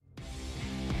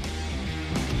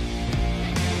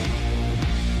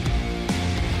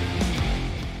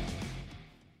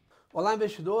Olá,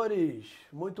 investidores!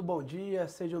 Muito bom dia,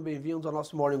 sejam bem-vindos ao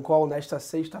nosso Morning Call nesta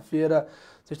sexta-feira,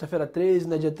 13,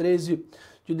 né, dia 13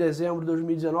 de dezembro de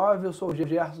 2019. Eu sou o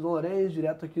Jerson Zanlorenzi,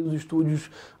 direto aqui dos estúdios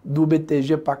do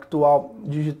BTG Pactual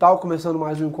Digital, começando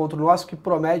mais um encontro nosso que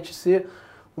promete ser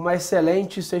uma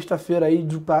excelente sexta-feira aí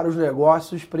para os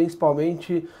negócios,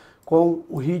 principalmente com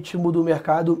o ritmo do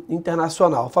mercado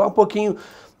internacional. Vou falar um pouquinho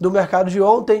do mercado de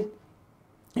ontem.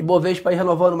 Ibovespa aí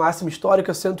renovando máxima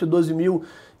histórica,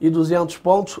 112.200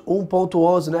 pontos,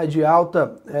 1,11 né, de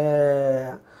alta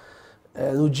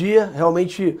no dia.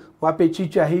 Realmente um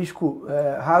apetite a risco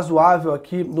razoável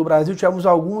aqui no Brasil. Tivemos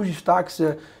alguns destaques,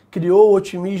 né, criou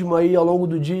otimismo aí ao longo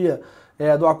do dia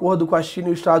do acordo com a China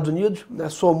e os Estados Unidos, né,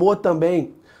 somou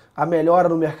também a melhora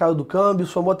no mercado do câmbio,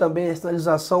 somou também a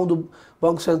sinalização do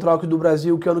Banco Central aqui do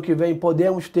Brasil que ano que vem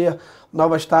podemos ter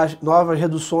novas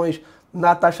reduções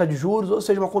na taxa de juros, ou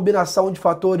seja, uma combinação de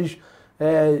fatores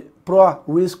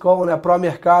pró-risk on, né,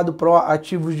 pró-mercado,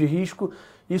 pró-ativos de risco.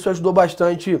 Isso ajudou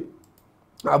bastante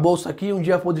a bolsa aqui, um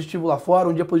dia positivo lá fora,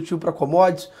 um dia positivo para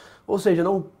commodities, ou seja,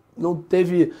 não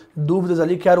teve dúvidas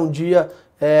ali que era um dia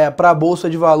para a bolsa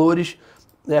de valores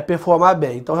performar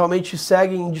bem. Então realmente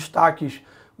seguem em destaques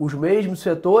os mesmos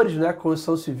setores, né,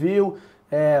 construção civil,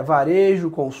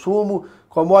 varejo, consumo.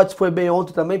 Commodities foi bem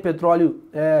ontem também, petróleo,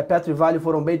 Petro e Vale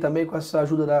foram bem também com essa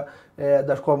ajuda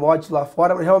das commodities lá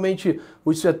fora, mas realmente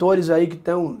os setores aí que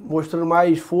estão mostrando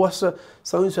mais força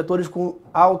são os setores com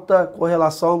alta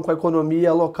correlação com a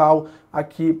economia local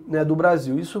aqui, né, do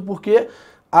Brasil. Isso porque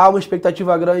há uma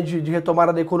expectativa grande de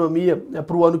retomada da economia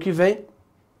para o ano que vem.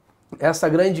 Essa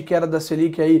grande queda da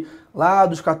Selic aí lá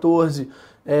dos 14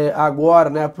 agora,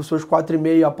 né, para os seus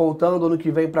 4,5, apontando ano que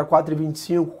vem para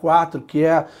 4,25, 4, que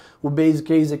é o base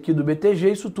case aqui do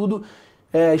BTG, isso tudo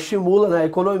estimula, né, a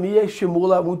economia,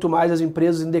 estimula muito mais as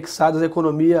empresas indexadas à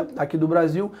economia aqui do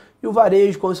Brasil, e o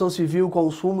varejo, construção civil,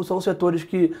 consumo, são setores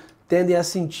que tendem a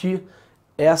sentir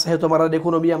essa retomada da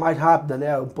economia mais rápida,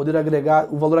 né, o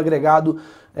valor agregado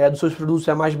dos seus produtos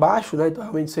é mais baixo, né, então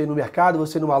realmente você ir no mercado,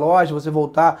 você ir numa loja, você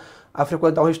voltar a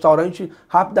frequentar um restaurante,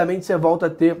 rapidamente você volta a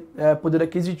ter poder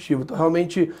aquisitivo. Então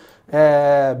realmente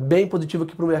bem positivo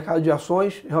aqui para o mercado de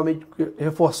ações, realmente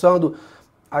reforçando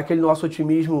aquele nosso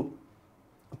otimismo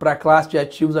para a classe de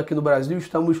ativos aqui no Brasil.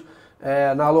 Estamos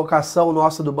na alocação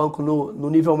nossa do banco no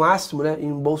nível máximo, né,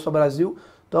 em Bolsa Brasil,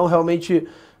 então realmente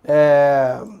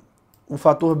um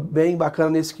fator bem bacana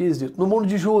nesse quesito. No mundo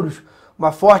de juros,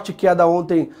 uma forte queda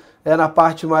ontem na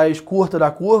parte mais curta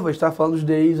da curva, está falando dos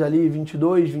DIs ali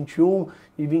 22, 21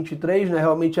 e 23, né?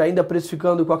 Realmente ainda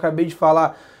precificando o que eu acabei de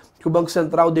falar, que o Banco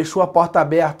Central deixou a porta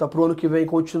aberta para o ano que vem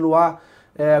continuar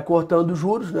cortando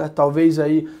juros, né? Talvez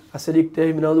aí a Selic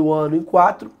terminando o ano em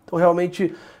 4, então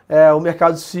realmente o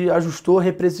mercado se ajustou,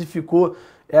 reprecificou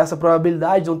essa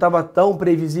probabilidade, não estava tão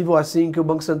previsível assim que o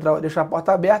Banco Central ia deixar a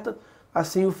porta aberta,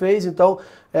 assim o fez, então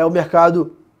o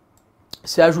mercado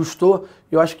se ajustou.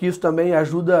 Eu acho que isso também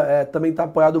ajuda, também está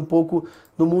apoiado um pouco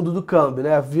no mundo do câmbio,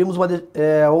 né? Vimos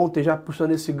ontem, já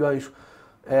puxando esse gancho,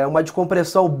 uma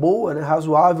descompressão boa, né,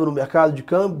 razoável no mercado de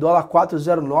câmbio, dólar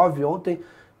 4,09 ontem,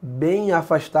 bem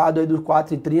afastado aí do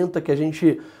 4,30 que a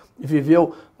gente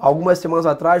viveu algumas semanas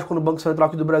atrás, quando o Banco Central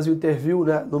aqui do Brasil interviu,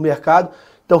 né, no mercado.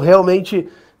 Então realmente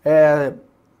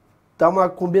está uma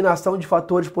combinação de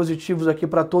fatores positivos aqui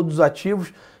para todos os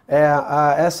ativos.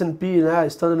 A S&P, né,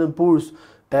 Standard & Poor's,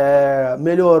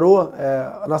 melhorou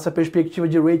a nossa perspectiva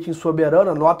de rating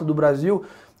soberana, a nota do Brasil,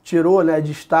 tirou, né,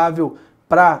 de estável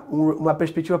para uma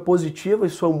perspectiva positiva,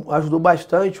 isso ajudou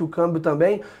bastante, o câmbio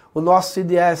também. O nosso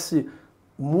CDS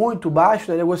muito baixo,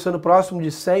 né, negociando próximo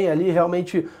de 100 ali,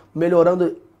 realmente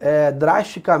melhorando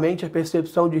drasticamente a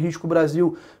percepção de risco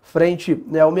Brasil frente,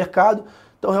 né, ao mercado.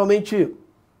 Então realmente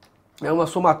é uma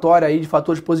somatória aí de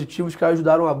fatores positivos que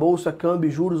ajudaram a bolsa, câmbio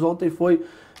e juros. Ontem foi,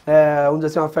 vamos dizer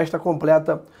assim, uma festa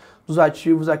completa dos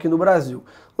ativos aqui no Brasil.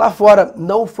 Lá fora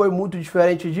não foi muito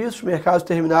diferente disso, os mercados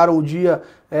terminaram o dia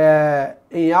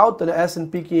em alta, né?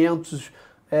 S&P 500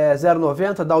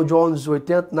 0,90, Dow Jones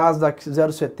 80, Nasdaq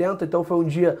 0,70, então foi um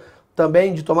dia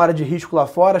também de tomada de risco lá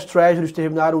fora. As Treasuries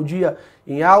terminaram o dia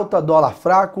em alta, dólar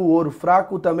fraco, ouro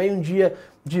fraco, também um dia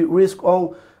de risk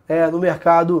on no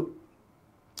mercado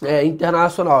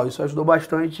internacional. Isso ajudou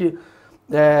bastante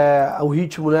o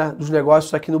ritmo, né, dos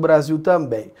negócios aqui no Brasil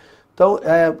também. Então,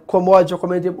 commodities, eu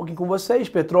comentei um pouquinho com vocês,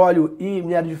 petróleo e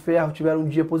minério de ferro tiveram um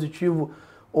dia positivo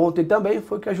ontem também,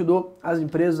 foi o que ajudou as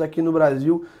empresas aqui no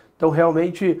Brasil. Então,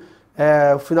 realmente,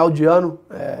 o final de ano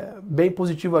bem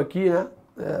positivo aqui, né,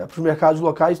 para os mercados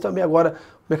locais, e também agora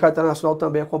o mercado internacional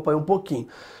também acompanha um pouquinho.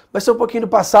 Vai ser um pouquinho do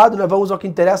passado, né? Vamos ao que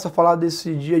interessa, falar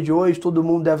desse dia de hoje. Todo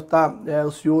mundo deve estar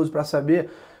ansioso para saber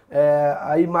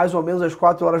aí mais ou menos às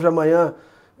 4 horas da manhã,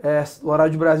 no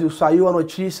horário de Brasil, saiu a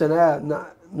notícia, né,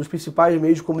 nos principais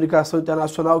meios de comunicação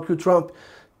internacional que o Trump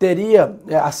teria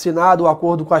assinado o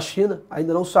acordo com a China.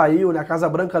 Ainda não saiu, né, a Casa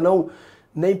Branca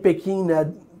nem Pequim, né,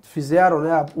 fizeram,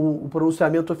 né, o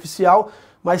pronunciamento oficial,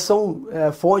 mas são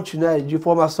fontes, né, de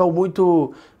informação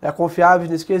muito confiáveis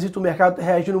nesse quesito. O mercado está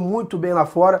reagindo muito bem lá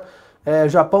fora.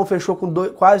 Japão fechou com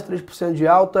quase 3% de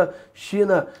alta,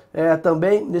 China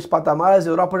também nesse patamar, a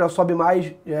Europa já sobe mais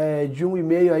de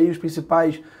 1,5% aí os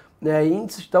principais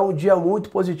índices. Então, um dia muito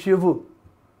positivo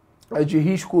de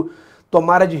risco,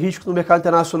 tomada de risco no mercado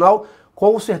internacional.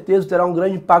 Com certeza terá um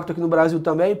grande impacto aqui no Brasil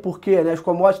também, porque, né, as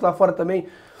commodities lá fora também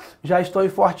já estão em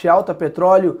forte alta,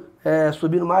 petróleo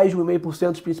subindo mais de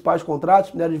 1,5% dos principais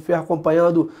contratos, minério de ferro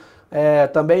acompanhando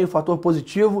também um fator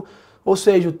positivo. Ou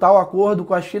seja, o tal acordo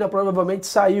com a China provavelmente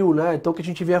saiu, né? Então, o que a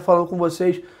gente vinha falando com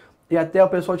vocês, e até o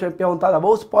pessoal tinha me perguntado, a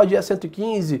bolsa pode ir a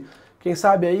 115, quem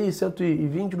sabe aí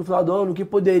 120 no final do ano, o que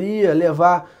poderia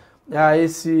levar a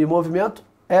esse movimento?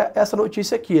 É essa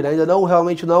notícia aqui, né? Ainda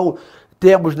realmente não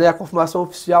temos, né, a confirmação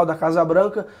oficial da Casa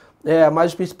Branca,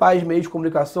 mas os principais meios de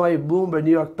comunicação, aí, Bloomberg,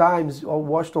 New York Times, o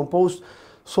Washington Post,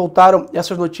 soltaram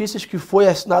essas notícias que foi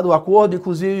assinado o acordo,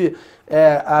 inclusive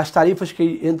as tarifas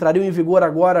que entrariam em vigor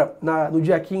agora no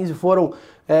dia 15 foram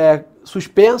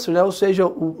suspensas, né? Ou seja,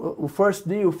 o first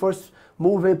deal, o first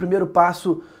move, aí, o primeiro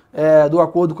passo do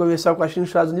acordo comercial com a China e os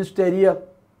Estados Unidos teria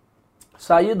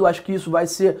saído. Acho que isso vai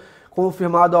ser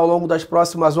confirmado ao longo das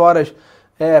próximas horas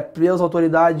pelas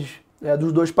autoridades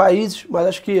dos dois países, mas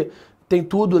acho que tem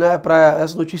tudo, né, para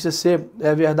essa notícia ser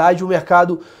verdade. O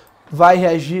mercado vai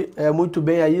reagir muito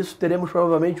bem a isso. Teremos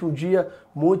provavelmente um dia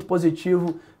muito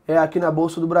positivo aqui na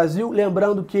Bolsa do Brasil.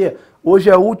 Lembrando que hoje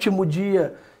é o último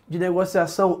dia de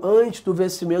negociação antes do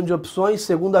vencimento de opções.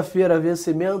 Segunda-feira,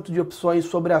 vencimento de opções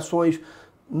sobre ações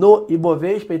no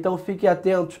Ibovespa. Então fiquem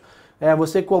atentos.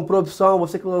 Você que comprou a opção,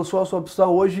 você que lançou a sua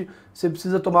opção, hoje você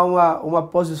precisa tomar uma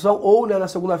posição, ou, né, na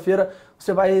segunda-feira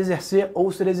você vai exercer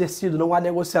ou ser exercido. Não há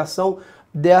negociação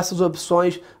dessas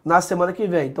opções na semana que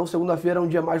vem. Então, segunda-feira é um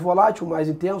dia mais volátil, mais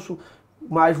intenso,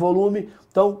 mais volume.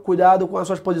 Então, cuidado com as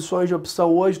suas posições de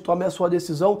opção hoje, tome a sua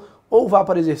decisão, ou vá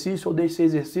para exercício, ou deixe ser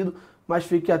exercido, mas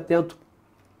fique atento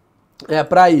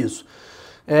para isso.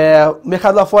 O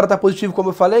mercado lá fora está positivo, como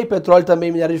eu falei, petróleo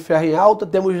também, minério de ferro em alta.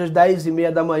 Temos às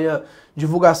 10h30 da manhã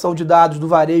divulgação de dados do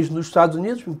varejo nos Estados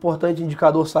Unidos, importante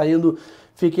indicador saindo,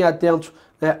 fiquem atentos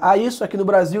a isso. Aqui no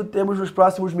Brasil temos nos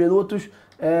próximos minutos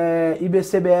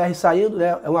IBCBR saindo,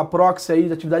 né? É uma proxy aí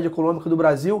da atividade econômica do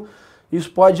Brasil.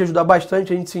 Isso pode ajudar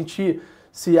bastante a gente sentir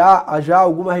se há já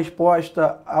alguma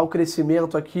resposta ao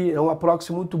crescimento aqui. É uma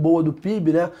proxy muito boa do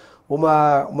PIB, né?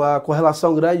 Uma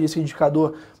correlação grande esse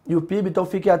indicador e o PIB. Então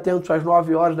fiquem atentos às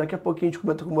 9 horas. Daqui a pouquinho a gente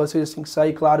comenta com vocês assim que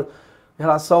sair, claro, em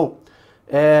relação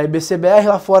IBCBR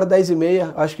lá fora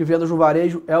 10h30. Acho que vendas no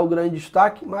varejo é o grande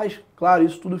destaque, mas claro,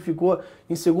 isso tudo ficou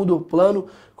em segundo plano.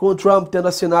 Com o Trump tendo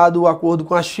assinado o acordo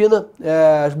com a China,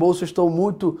 as bolsas estão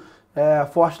muito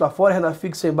fortes lá fora, renda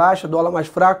fixa em baixa, dólar mais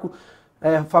fraco,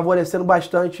 favorecendo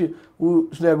bastante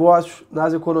os negócios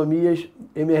nas economias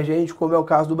emergentes, como é o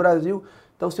caso do Brasil.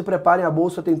 Então se preparem, a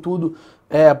bolsa tem tudo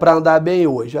para andar bem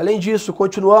hoje. Além disso,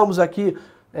 continuamos aqui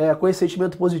com esse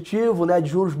sentimento positivo, né, de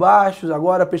juros baixos,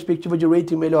 agora a perspectiva de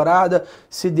rating melhorada,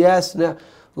 CDS, né,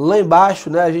 lá embaixo,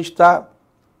 né, a gente está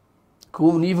com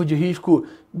um nível de risco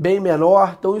bem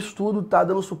menor. Então isso tudo está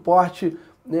dando suporte,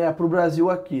 né, para o Brasil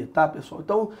aqui, tá, pessoal?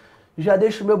 Então já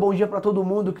deixo o meu bom dia para todo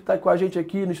mundo que está com a gente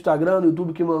aqui no Instagram, no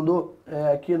YouTube, que mandou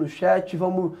aqui no chat.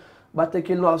 Vamos bater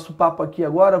aquele nosso papo aqui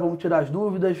agora, vamos tirar as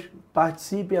dúvidas,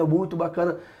 participem, é muito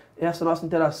bacana essa nossa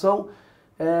interação.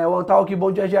 O Natal aqui,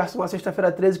 bom dia, Jerson, uma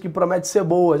sexta-feira 13 que promete ser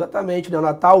boa, exatamente, né? O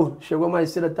Natal chegou mais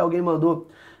cedo, até alguém mandou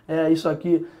isso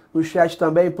aqui no chat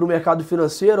também para o mercado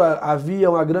financeiro.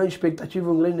 Havia uma grande expectativa,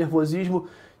 um grande nervosismo.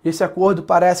 Esse acordo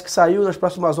parece que saiu, nas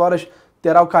próximas horas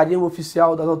terá o carimbo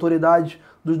oficial das autoridades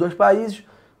dos dois países,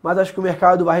 mas acho que o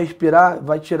mercado vai respirar,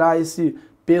 vai tirar esse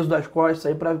peso das costas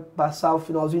aí para passar o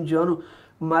finalzinho de ano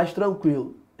mais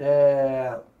tranquilo.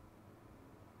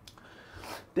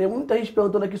 Tem muita gente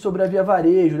perguntando aqui sobre a Via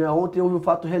Varejo, né? Ontem houve um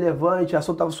fato relevante, a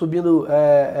ação estava subindo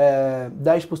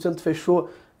 10%, fechou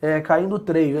caindo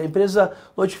 3%. A empresa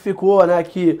notificou, né,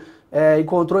 que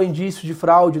encontrou indícios de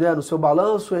fraude, né, no seu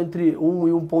balanço, entre 1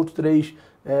 e 1,3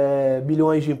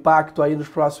 bilhões de impacto aí nos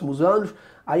próximos anos.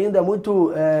 Ainda é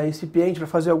muito incipiente para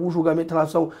fazer algum julgamento em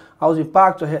relação aos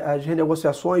impactos, às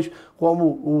renegociações,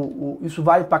 como isso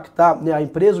vai impactar, né, a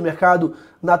empresa. O mercado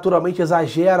naturalmente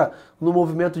exagera no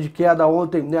movimento de queda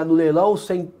ontem, né, no leilão,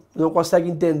 não consegue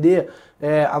entender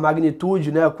a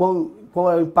magnitude, né,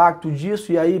 qual é o impacto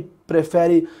disso e aí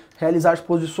prefere realizar as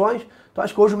posições. Então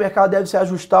acho que hoje o mercado deve se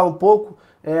ajustar um pouco.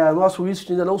 Nosso Wist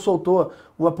ainda não soltou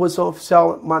uma posição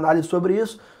oficial, uma análise sobre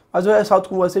isso, mas eu ressalto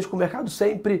com vocês que o mercado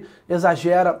sempre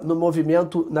exagera no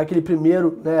movimento, naquele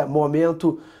primeiro, né,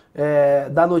 momento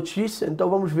da notícia. Então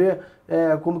vamos ver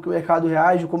como que o mercado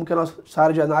reage, como que a nossa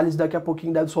área de análise daqui a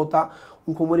pouquinho deve soltar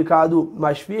um comunicado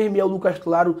mais firme. E o Lucas,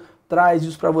 claro, traz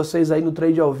isso para vocês aí no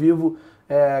trade ao vivo,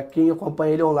 quem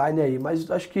acompanha ele online aí.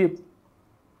 Mas acho que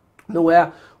não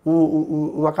é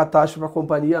uma catástrofe para a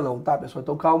companhia não, tá, pessoal?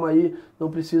 Então calma aí,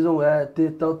 não precisam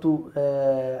ter tanto...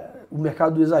 o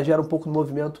mercado exagera um pouco no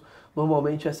movimento,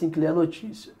 normalmente é assim que lê a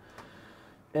notícia.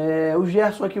 O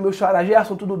Gerson aqui, meu xará.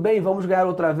 Gerson, tudo bem? Vamos ganhar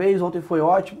outra vez, ontem foi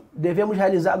ótimo. Devemos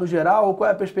realizar no geral? Qual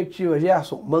é a perspectiva,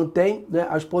 Gerson? Mantém, né,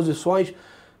 as posições,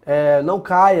 não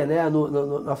caia, né,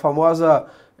 na famosa...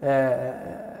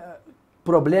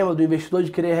 problema do investidor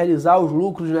de querer realizar os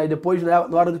lucros, né, e depois, né,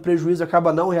 na hora do prejuízo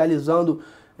acaba não realizando,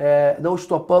 não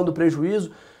estopando o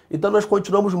prejuízo. Então nós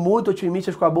continuamos muito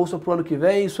otimistas com a Bolsa para o ano que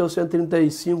vem, seus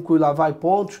 135 e lá vai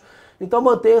pontos. Então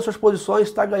mantenha suas posições,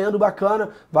 está ganhando bacana,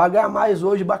 vai ganhar mais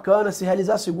hoje, bacana. Se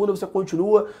realizar a segunda, você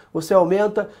continua, você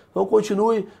aumenta. Então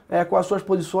continue com as suas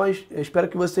posições. Eu espero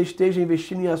que você esteja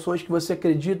investindo em ações que você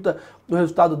acredita no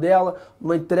resultado dela,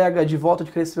 uma entrega de volta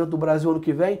de crescimento do Brasil ano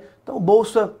que vem. Então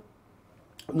Bolsa,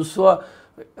 no sua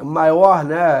maior,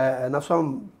 né, na sua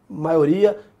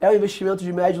maioria, é um investimento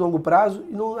de médio e longo prazo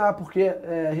e não há por que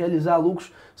realizar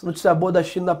lucros. Se notícia boa da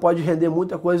China pode render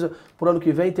muita coisa por ano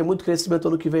que vem, tem muito crescimento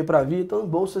ano que vem para vir. Então,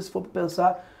 Bolsa, se for para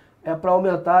pensar, é para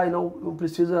aumentar e não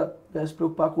precisa, né, se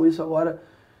preocupar com isso agora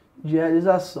de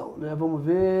realização, né? Vamos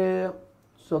ver,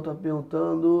 o senhor está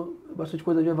perguntando, bastante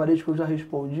coisa de varejo que eu já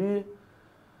respondi.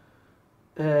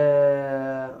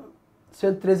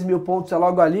 113 mil pontos é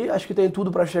logo ali, acho que tem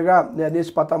tudo para chegar, né,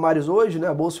 nesses patamares hoje, né?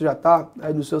 A Bolsa já está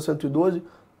aí no seu 112.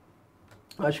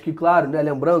 Acho que, claro, né,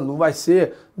 lembrando, não vai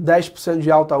ser 10% de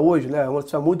alta hoje, né? É uma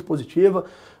notícia muito positiva.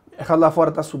 O mercado lá fora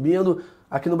está subindo.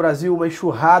 Aqui no Brasil, uma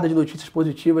enxurrada de notícias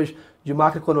positivas de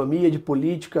macroeconomia, de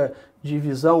política, de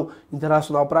visão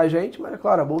internacional para a gente. Mas, é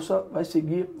claro, a Bolsa vai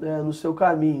seguir no seu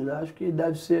caminho, né? Acho que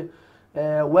deve ser...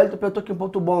 o Wellington perguntou aqui um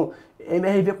ponto bom.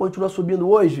 MRV continua subindo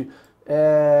hoje?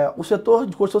 O setor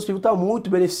de construção civil está muito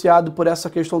beneficiado por essa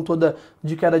questão toda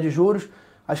de queda de juros.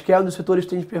 Acho que é um dos setores que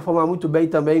tem de performar muito bem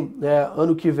também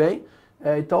ano que vem.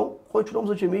 Então, continuamos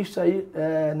otimistas aí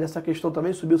nessa questão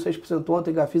também. Subiu 6%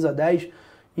 ontem, Gafisa 10%,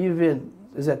 Even,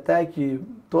 Zetec,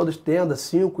 todas, Tenda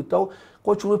 5%. Então,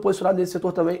 continue posicionado nesse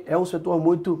setor também. É um setor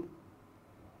muito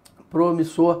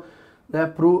promissor, né,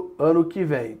 para o ano que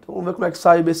vem. Então, vamos ver como é que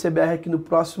sai o BCBR aqui no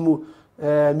próximo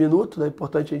minuto, né? É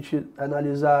importante a gente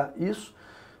analisar isso.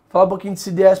 Falar um pouquinho de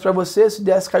CDS para você.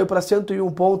 CDS caiu para 101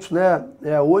 pontos, né?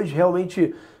 Hoje,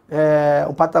 realmente,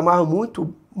 um patamar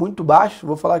muito, muito baixo.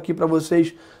 Vou falar aqui para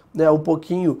vocês, né, um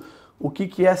pouquinho o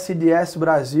que é CDS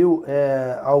Brasil,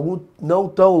 não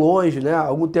tão longe, né?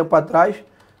 Algum tempo atrás,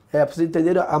 para vocês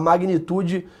entenderem a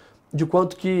magnitude de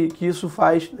quanto que isso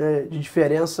faz de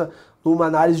diferença numa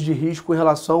análise de risco em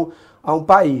relação a um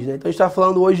país, né? Então a gente está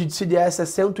falando hoje de CDS a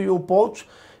 101 pontos,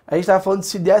 a gente está falando de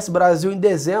CDS Brasil em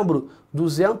dezembro,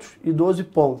 212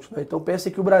 pontos, né? Então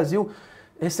pense que o Brasil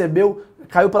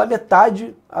caiu pela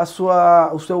metade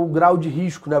o seu grau de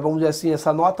risco, né? Vamos dizer assim,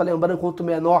 essa nota, lembrando, quanto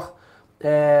menor,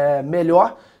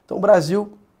 melhor. Então o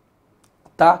Brasil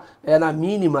está na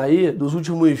mínima aí nos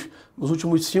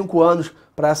últimos 5 anos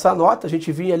para essa nota. A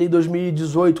gente vinha ali em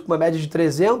 2018 com uma média de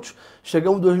 300,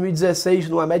 chegamos em 2016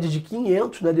 numa média de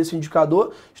 500, né, desse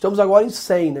indicador, estamos agora em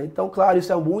 100, né? Então, claro,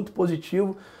 isso é muito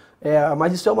positivo,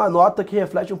 mas isso é uma nota que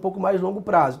reflete um pouco mais longo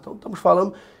prazo. Então, estamos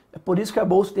falando, é por isso que a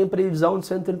Bolsa tem previsão de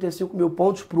 135 mil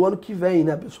pontos para o ano que vem,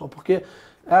 né, pessoal? Porque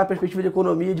é a perspectiva de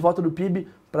economia de volta do PIB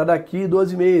para daqui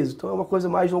 12 meses, então é uma coisa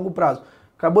mais longo prazo.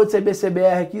 Acabou de ser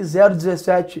BCBR aqui,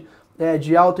 0,17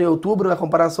 de alta em outubro na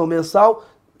comparação mensal,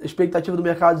 expectativa do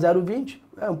mercado 0,20,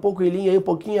 um pouco em linha, aí, um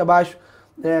pouquinho abaixo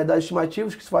das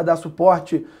estimativas, que isso vai dar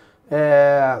suporte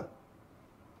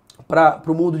para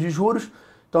o mundo de juros.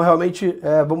 Então realmente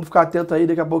vamos ficar atentos aí,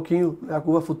 daqui a pouquinho a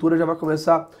curva futura já vai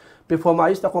começar a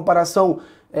performar isso. Na comparação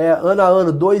ano a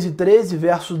ano, 2,13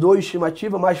 versus 2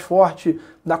 estimativa, mais forte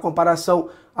na comparação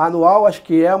anual. Acho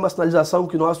que é uma sinalização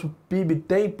que o nosso PIB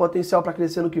tem potencial para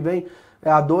crescer no que vem,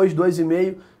 a 2,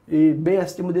 2,5 e bem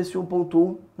acima desse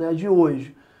 1,1, né, de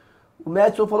hoje. O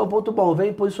Madison falou um ponto bom,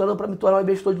 vem posicionando para me tornar um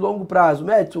investidor de longo prazo.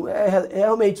 Madison,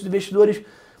 realmente os investidores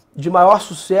de maior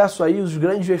sucesso aí, os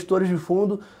grandes gestores de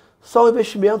fundo, são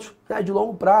investimentos, né, de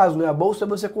longo prazo, né? A Bolsa é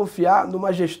você confiar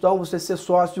numa gestão, você ser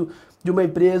sócio de uma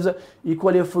empresa e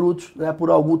colher frutos, né, por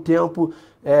algum tempo.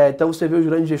 Então você vê os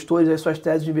grandes gestores, as suas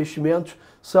teses de investimentos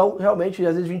são realmente,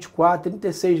 às vezes, 24,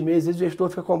 36 meses. Às vezes o gestor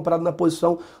fica comprado na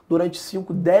posição durante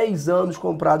 5, 10 anos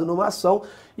comprado numa ação,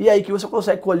 e aí que você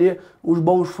consegue colher os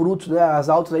bons frutos, né, as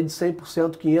altas aí de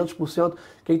 100%, 500%.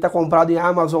 Quem está comprado em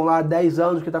Amazon lá há 10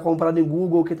 anos, quem está comprado em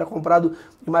Google, quem está comprado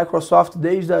em Microsoft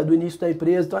desde o início da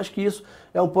empresa. Então acho que isso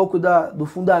é um pouco do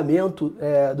fundamento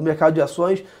do mercado de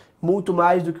ações, muito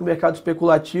mais do que o mercado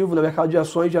especulativo. No mercado de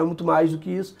ações já é muito mais do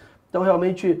que isso. Então,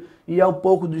 realmente, e é um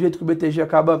pouco do jeito que o BTG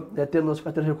acaba tendo nossas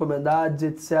carteiras recomendadas,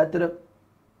 etc.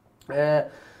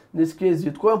 Nesse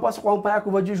quesito. Como eu posso acompanhar a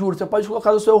curva de juros? Você pode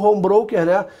colocar no seu home broker,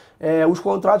 né, os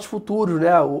contratos futuros,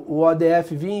 né, o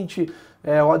ODF 20,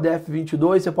 o ODF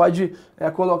 22. Você pode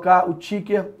colocar o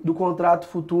ticker do contrato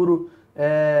futuro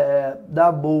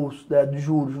da bolsa, de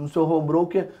juros, no seu home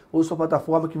broker ou sua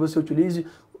plataforma que você utilize.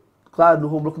 Claro, no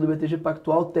home broker do BTG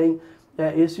Pactual tem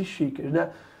esses tickers, né?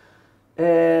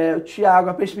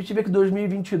 Tiago, a perspectiva é que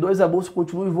 2022 a bolsa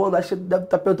continue voando. Acho que você deve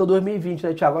estar perguntando 2020,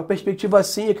 né, Tiago? A perspectiva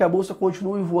sim é que a bolsa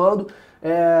continue voando,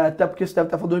 até porque você deve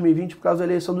estar falando 2020 por causa da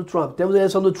eleição do Trump. Temos a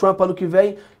eleição do Trump ano que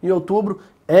vem, em outubro.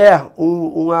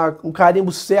 Um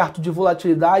carimbo certo de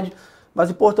volatilidade, mas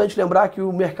é importante lembrar que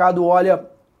o mercado olha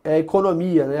a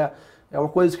economia, né? É uma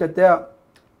coisa que até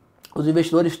os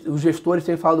investidores, os gestores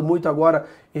têm falado muito agora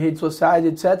em redes sociais,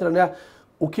 etc., né?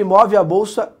 O que move a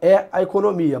bolsa é a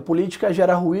economia. A política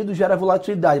gera ruído, gera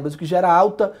volatilidade, mas o que gera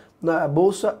alta na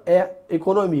bolsa é a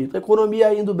economia. Então, a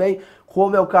economia indo bem,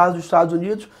 como é o caso dos Estados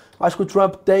Unidos. Acho que o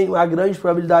Trump tem uma grande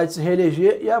probabilidade de se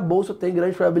reeleger e a bolsa tem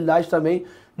grande probabilidade também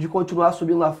de continuar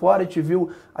subindo lá fora. A gente viu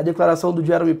a declaração do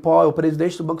Jeremy Powell, o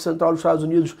presidente do Banco Central dos Estados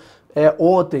Unidos,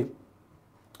 ontem,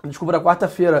 na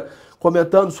quarta-feira,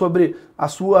 comentando sobre a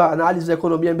sua análise da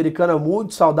economia americana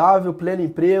muito saudável, pleno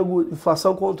emprego,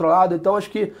 inflação controlada. Então acho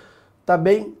que está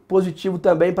bem positivo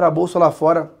também para a bolsa lá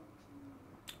fora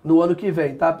no ano que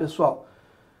vem, tá, pessoal?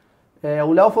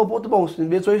 O Léo foi um ponto bom. Se o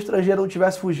investidor estrangeiro não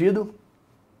tivesse fugido,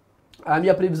 a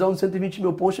minha previsão de 120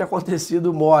 mil pontos tinha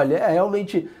acontecido mole.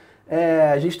 Realmente,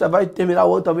 a gente vai terminar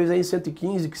o ano talvez aí em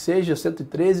 115, que seja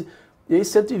 113, e aí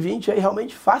 120 aí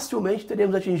realmente facilmente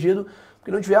teríamos atingido,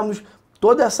 porque não tivemos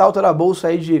toda essa alta da bolsa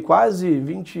aí de quase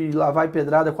 20, lá vai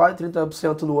pedrada, quase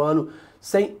 30% no ano,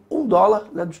 sem $1,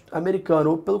 né,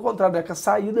 americano. Ou pelo contrário, né, com a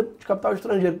saída de capital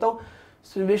estrangeiro. Então,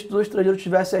 se o investidor estrangeiro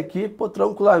estivesse aqui,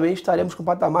 tranquilamente estaremos com um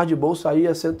patamar de bolsa aí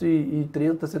a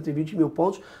 130, 120 mil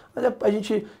pontos. Mas a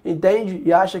gente entende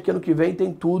e acha que ano que vem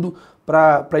tem tudo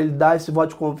para ele dar esse voto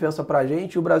de confiança para a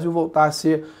gente e o Brasil voltar a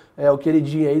ser o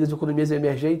queridinho aí das economias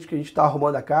emergentes, que a gente está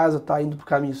arrumando a casa, está indo para o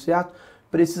caminho certo.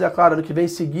 Precisa, claro, ano que vem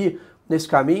seguir nesse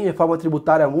caminho. Reforma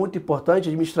tributária muito importante,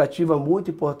 administrativa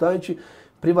muito importante,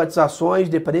 privatizações,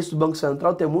 dependência do Banco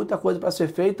Central, tem muita coisa para ser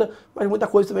feita, mas muita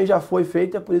coisa também já foi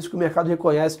feita, é por isso que o mercado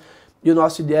reconhece e o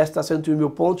nosso IDS está 101 mil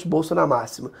pontos, bolsa na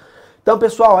máxima. Então,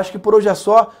 pessoal, acho que por hoje é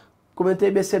só.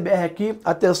 Comentei BCBR aqui,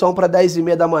 atenção para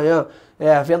 10h30 da manhã,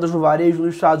 vendas no varejo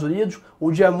nos Estados Unidos,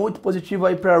 um dia muito positivo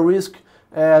aí para risk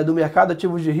do mercado,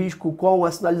 ativos de risco, com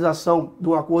a sinalização de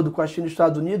um acordo com a China e os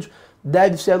Estados Unidos.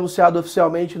 Deve ser anunciado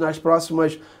oficialmente nas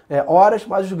próximas horas,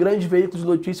 mas os grandes veículos de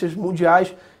notícias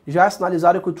mundiais já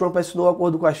sinalizaram que o Trump assinou o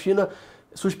acordo com a China,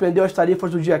 suspendeu as tarifas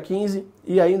do dia 15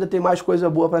 e ainda tem mais coisa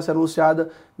boa para ser anunciada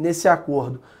nesse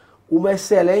acordo. Uma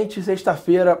excelente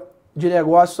sexta-feira de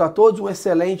negócios a todos, um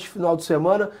excelente final de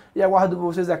semana e aguardo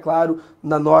vocês, é claro,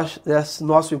 nesse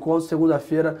nosso encontro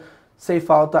segunda-feira, sem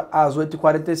falta, às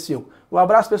 8h45. Um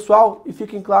abraço, pessoal, e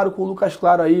fiquem claro com o Lucas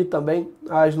Claro aí também,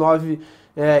 às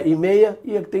 9h30,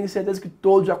 e tenho certeza que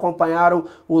todos acompanharam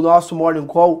o nosso Morning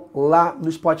Call lá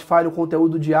no Spotify, no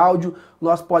conteúdo de áudio,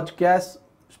 nosso podcast,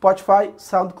 Spotify,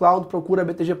 SoundCloud, procura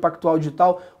BTG Pactual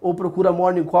Digital ou procura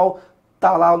Morning Call,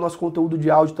 tá lá o nosso conteúdo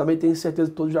de áudio também, tenho certeza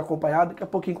que todos já acompanharam, daqui a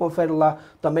pouquinho confere lá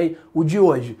também o de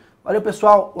hoje. Valeu,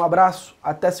 pessoal, um abraço,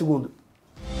 até segunda.